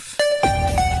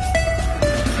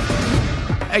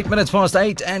8 minutes past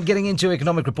 8 and getting into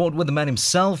economic report with the man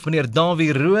himself, meneer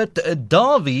Dawie Roodt.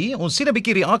 Dawie, ons sien 'n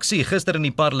bietjie reaksie gister in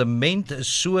die parlement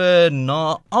so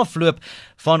na afloop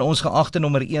van ons geagte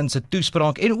nommer 1 se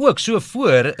toespraak en ook so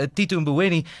voor Tito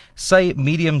Mboweni sy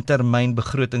mediumtermyn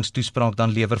begrotingstoespraak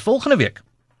dan lewer volgende week.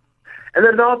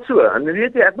 Inderdaad so, en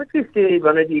weet jy, ek moet sê,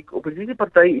 wanneer die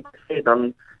oppositiepartye iets sê,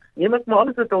 dan neem ek maar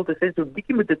alles wat hulle te sê, so 'n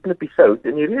bietjie met 'n knippie sout,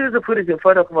 en die rede daarvoor is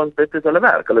eenvoudig, want dit is hulle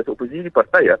werk, hulle is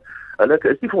oppositiepartye, hulle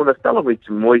is nie veronderstel om iets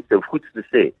moois of goeds te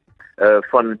sê,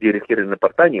 van die regerende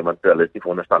party nie, want hulle is nie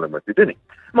veronderstel om dit te doen nie.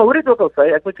 Maar hoe dit ook al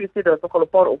sê, ek moet sê, daar is nogal 'n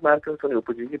paar opmerkings van die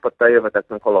oppositiepartye wat ek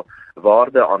nogal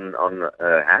waarde aan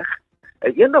heg.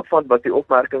 Een daarvan was die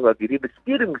opmerking dat hierdie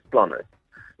bestedingsplan is,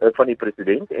 van die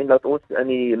president en dat ons in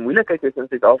die moeilikheid is in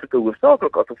Suid-Afrika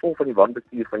hoofsaaklik as gevolg van die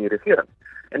wanbestuur van die regering.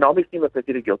 En daarmee sien ons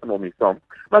natuurlik heeltemal mee saam.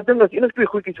 Maar ek dink dat een of twee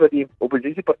goedjies wat die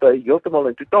oppositiepartye heeltemal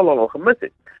en totaal al gemis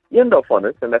het. Een daarvan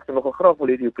is, en ek sou nogal graag wil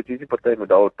hê die oppositiepartye moet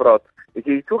daaroor praat, is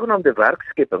die sogenaamde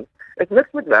werkskepping. Ek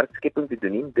niks met werkskepping te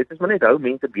doen nie, dit is maar net hou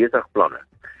mense besig planne.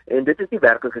 En dit is nie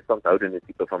werklike standhoudende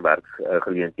tipe van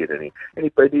werksgeleenthede nie. En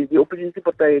die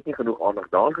oppositiepartye het nie genoeg aandag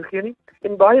daaraan gegee nie.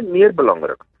 En baie meer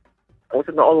belangrik, ons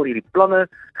het nou al hierdie planne,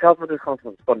 geld wat ons gaan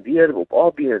spandeer op A,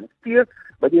 B en C,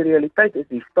 maar die realiteit is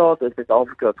die staat in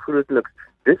Suid-Afrika grootliks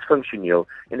disfunksioneel,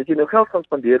 en as jy nou geld gaan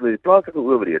spandeer by die plaaslike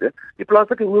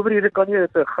owerhede kan jy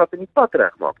 'n gat in die pad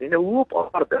regmaak. En nou hoe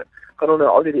op aarde gaan hulle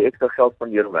al die extra geld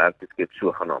spandeer om werk te skep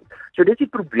sogenaamd. So dit is die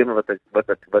probleme wat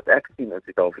ek sien in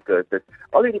Suid-Afrika, is dit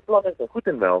al hierdie planne is goed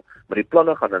en wel, maar die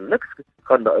planne gaan niks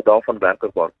daarvan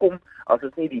werklikbaar kom as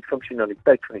ons nie die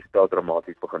funksionaliteit van die staat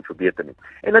dramaties begin verbeter nie.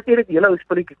 En natuurlik die hele ou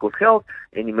spulletjie kos geld,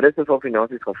 en die minister van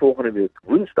Finansies gaan volgende week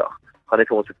Woensdag gaan hy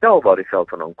vir ons vertel waar die geld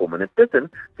vandaan kom. En intussen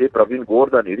sê Pravin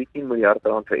Gordhan hierdie 10 miljard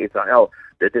rand vir SAL,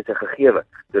 dit is 'n gegewe.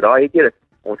 So daai het jy dit.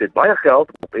 Ons het baie geld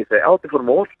op SAL te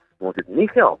vermors, maar ons het nie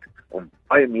geld om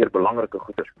baie meer belangrike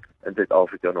goeder in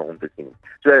Suid-Afrika nou om te sien.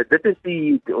 So dit is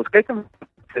ons kyk hem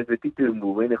wat Tito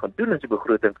Mboweni gaan doen in sy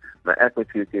begroting, maar ek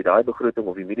moet vir jou sê, daai begroting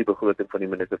of die mediebegroting van die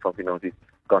minister van Finansies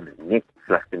kan net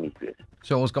slegte nuus wees.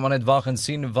 So ons kan maar net wag en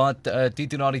sien wat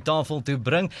Tito na die tafel toe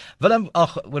bring. Willem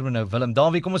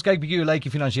Dawie, kom ons kyk bietjie hoe lyk die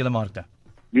finansiële markte.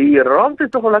 Die rand is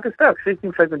toch wel lekker sterk,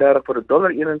 16,35 vir 'n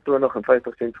dollar,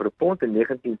 21,50 vir 'n pond en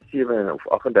 19,7 of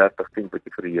 38 sent wat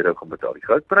jy vir die euro gaan betaal. Die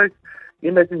goudprys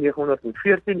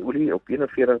 1914, olie op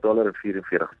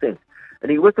 $41.44. In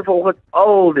die ooste vanoggend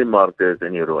al die markte is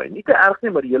in die rooi. Nie te erg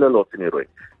nie, maar die hele lot in die rooi.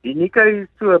 Die Nikkei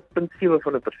so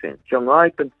 0,7%,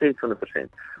 Shanghai 0,6%,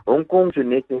 Hong Kong so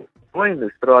net in rooi en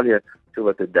Australië so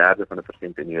wat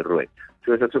 1/3% in die rooi.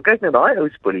 So as ek so kyk na daai ou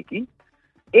spulletjie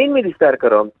en met die sterker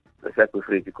rand, is ek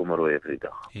bevrees hier kom 'n rooi vir die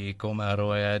dag. Hier kom 'n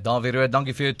rooi. Dawie Roodt,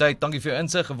 dankie vir jou tyd, dankie vir jou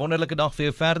insig. 'n Wonderlike dag vir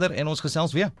jou verder en ons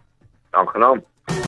gesels weer. Aangenaam.